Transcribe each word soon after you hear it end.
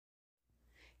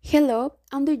Hello,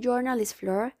 I'm the journalist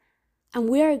Flor, and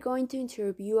we are going to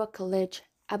interview a college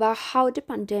about how the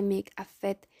pandemic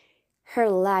affected her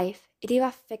life. It even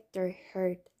affected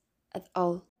her at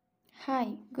all.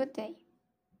 Hi, good day.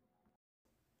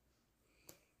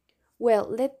 Well,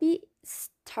 let me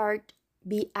start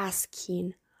by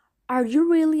asking, are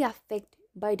you really affected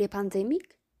by the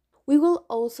pandemic? We would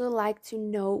also like to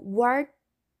know what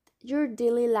your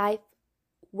daily life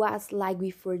was like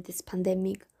before this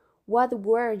pandemic. What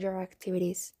were your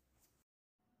activities?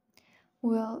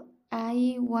 Well,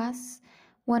 I was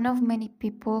one of many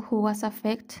people who was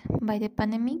affected by the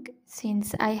pandemic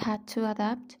since I had to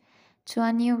adapt to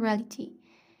a new reality.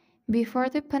 Before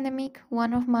the pandemic,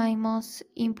 one of my most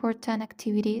important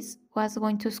activities was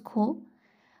going to school.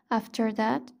 After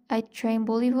that, I trained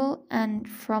volleyball and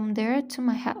from there to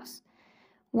my house.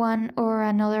 One or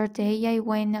another day, I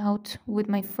went out with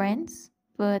my friends,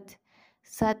 but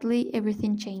sadly,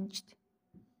 everything changed.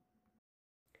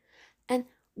 And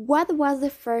what was the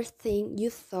first thing you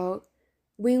thought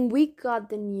when we got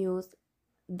the news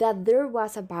that there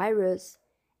was a virus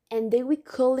and that we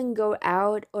couldn't go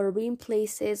out or be in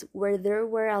places where there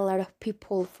were a lot of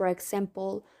people, for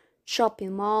example,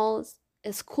 shopping malls,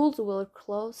 schools were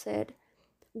closed?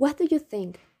 What do you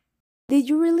think? Did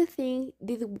you really think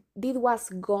this was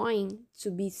going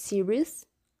to be serious?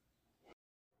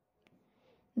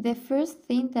 The first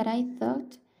thing that I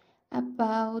thought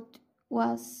about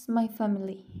was my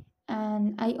family,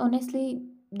 and I honestly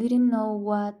didn't know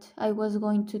what I was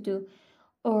going to do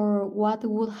or what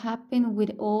would happen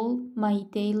with all my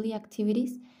daily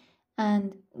activities.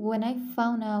 And when I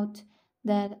found out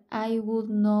that I would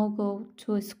not go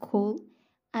to school,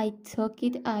 I took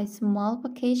it a small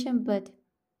vacation, but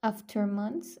after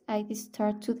months, I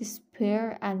started to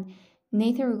despair, and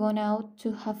neither going out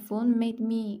to have fun made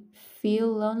me feel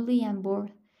lonely and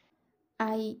bored.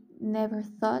 I never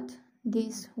thought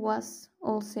this was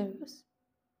all serious.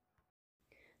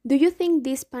 Do you think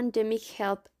this pandemic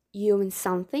helped you in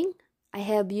something? I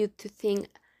help you to think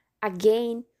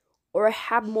again or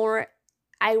have more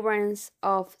awareness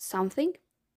of something?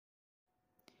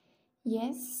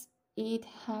 Yes, it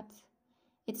had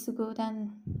its good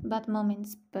and bad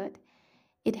moments, but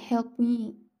it helped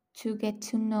me to get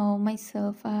to know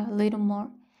myself a little more,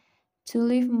 to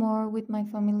live more with my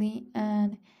family,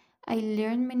 and I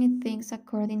learned many things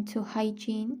according to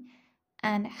hygiene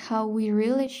and how we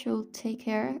really should take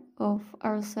care of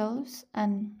ourselves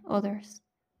and others.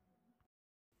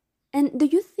 And do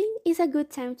you think it's a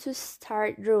good time to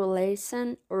start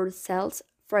relaxing ourselves?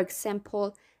 For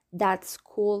example, that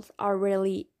schools are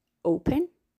really open?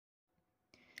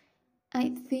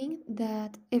 I think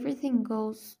that everything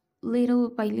goes little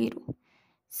by little,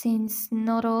 since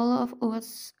not all of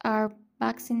us are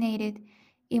vaccinated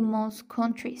in most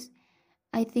countries.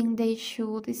 I think they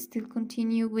should still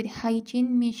continue with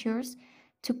hygiene measures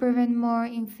to prevent more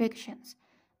infections.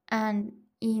 And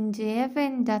in the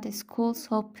event that schools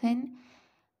open,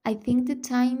 I think the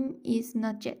time is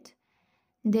not yet.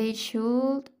 They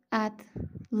should at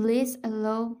least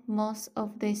allow most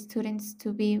of the students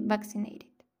to be vaccinated.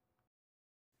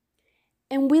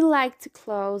 And we like to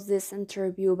close this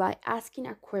interview by asking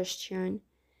a question.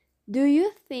 Do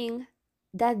you think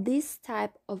that this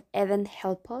type of event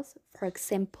help us, for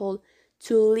example,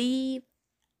 to live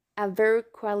a better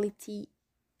quality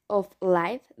of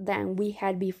life than we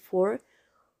had before,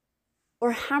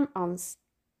 or harm us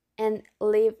and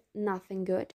live nothing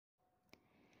good?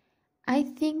 I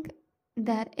think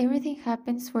that everything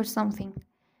happens for something.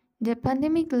 The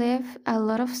pandemic left a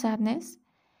lot of sadness,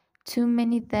 too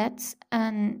many deaths,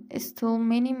 and stole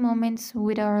many moments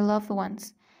with our loved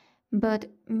ones.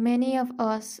 But many of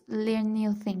us learn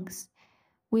new things.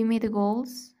 We meet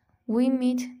goals, we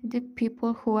meet the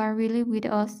people who are really with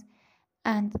us,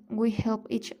 and we help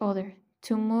each other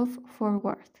to move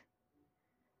forward.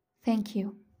 Thank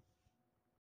you.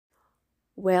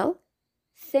 Well,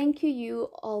 thank you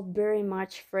all very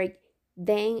much for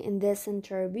being in this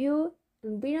interview,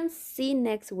 and we will see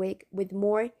next week with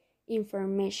more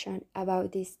information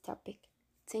about this topic.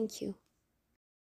 Thank you.